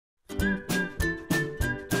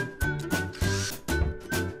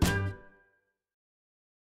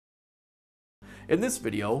In this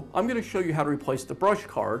video, I'm going to show you how to replace the brush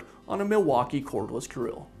card on a Milwaukee cordless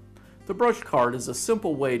drill. The brush card is a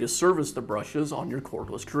simple way to service the brushes on your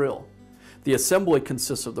cordless drill. The assembly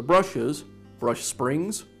consists of the brushes, brush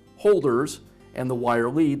springs, holders, and the wire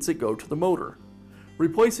leads that go to the motor.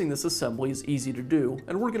 Replacing this assembly is easy to do,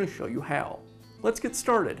 and we're going to show you how. Let's get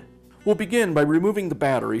started. We'll begin by removing the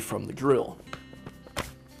battery from the drill.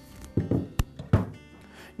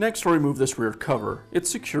 Next, I'll remove this rear cover. It's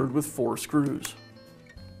secured with 4 screws.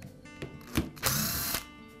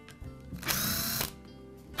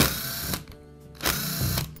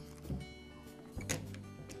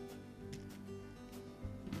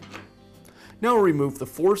 Now I'll remove the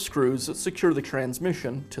 4 screws that secure the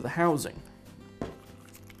transmission to the housing.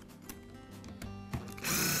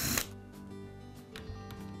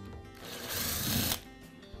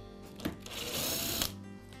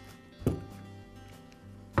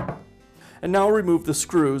 And now I'll remove the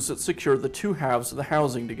screws that secure the 2 halves of the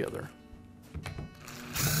housing together.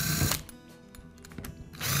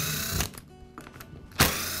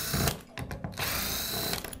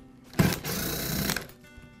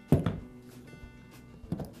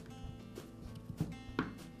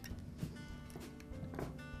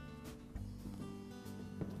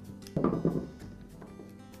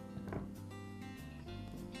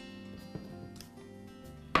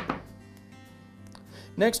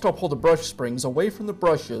 Next, I'll pull the brush springs away from the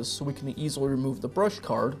brushes so we can easily remove the brush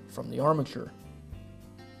card from the armature.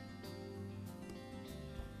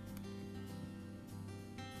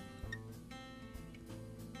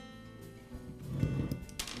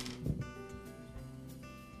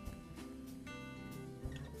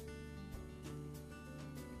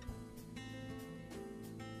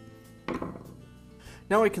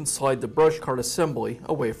 Now I can slide the brush card assembly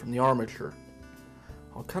away from the armature.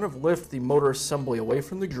 I'll kind of lift the motor assembly away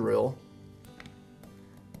from the drill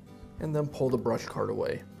and then pull the brush card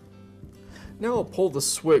away. Now I'll pull the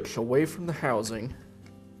switch away from the housing,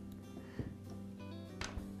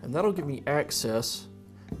 and that'll give me access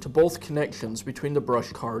to both connections between the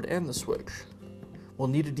brush card and the switch. We'll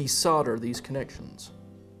need to desolder these connections.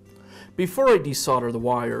 Before I desolder the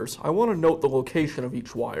wires, I want to note the location of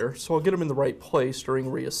each wire so I'll get them in the right place during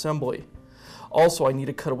reassembly. Also, I need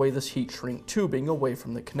to cut away this heat shrink tubing away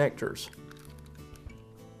from the connectors.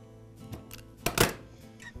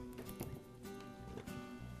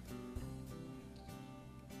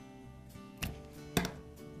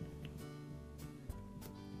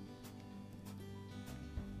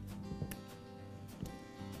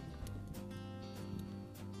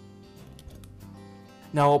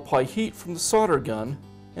 Now I'll apply heat from the solder gun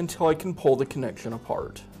until I can pull the connection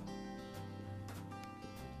apart.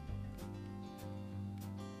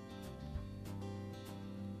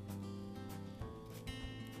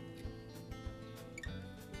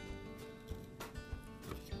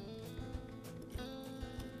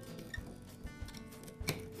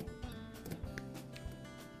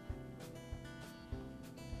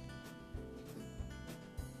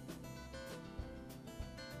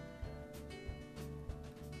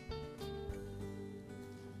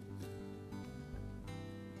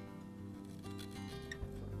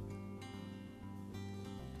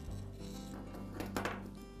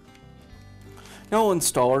 Now I'll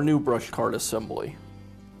install our new brush card assembly.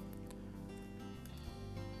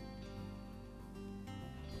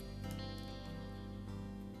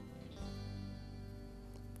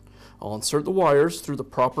 I'll insert the wires through the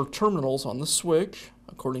proper terminals on the switch,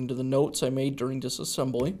 according to the notes I made during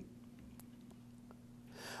disassembly.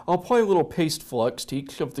 I'll apply a little paste flux to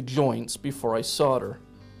each of the joints before I solder.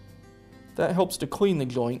 That helps to clean the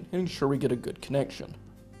joint and ensure we get a good connection.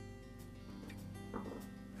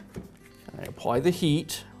 I apply the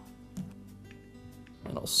heat,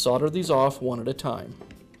 and I'll solder these off one at a time.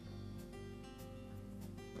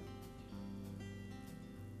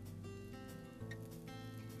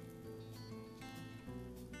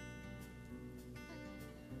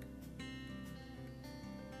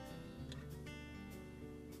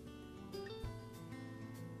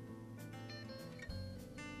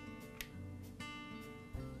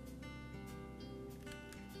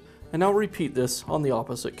 And now repeat this on the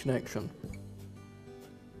opposite connection.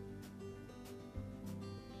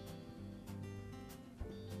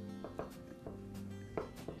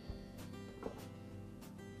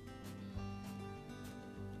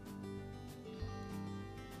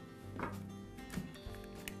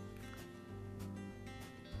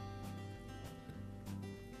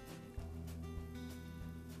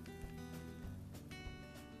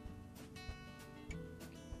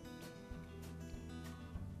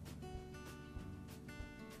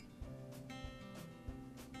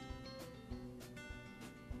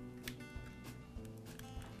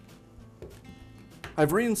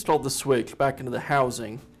 I've reinstalled the switch back into the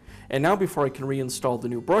housing, and now before I can reinstall the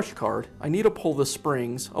new brush card, I need to pull the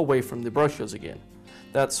springs away from the brushes again.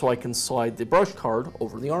 That's so I can slide the brush card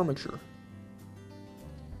over the armature.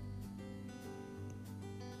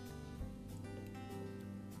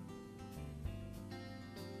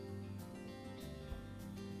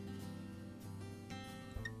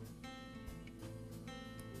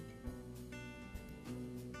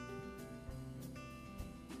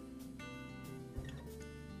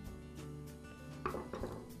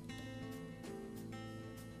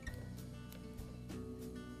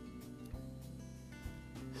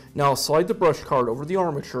 Now I'll slide the brush card over the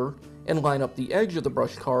armature and line up the edge of the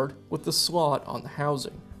brush card with the slot on the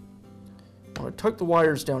housing. I want to tuck the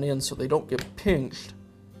wires down in so they don't get pinched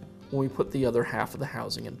when we put the other half of the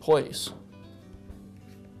housing in place.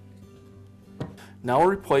 Now I'll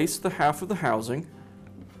replace the half of the housing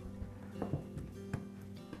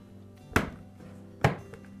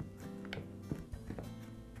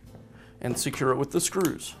and secure it with the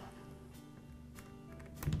screws.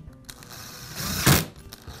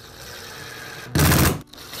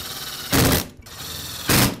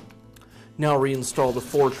 Now reinstall the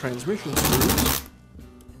 4 transmission screws.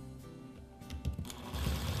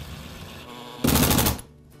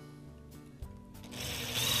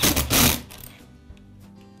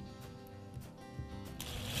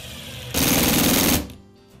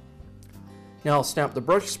 Now I'll snap the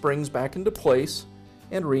brush springs back into place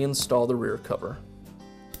and reinstall the rear cover.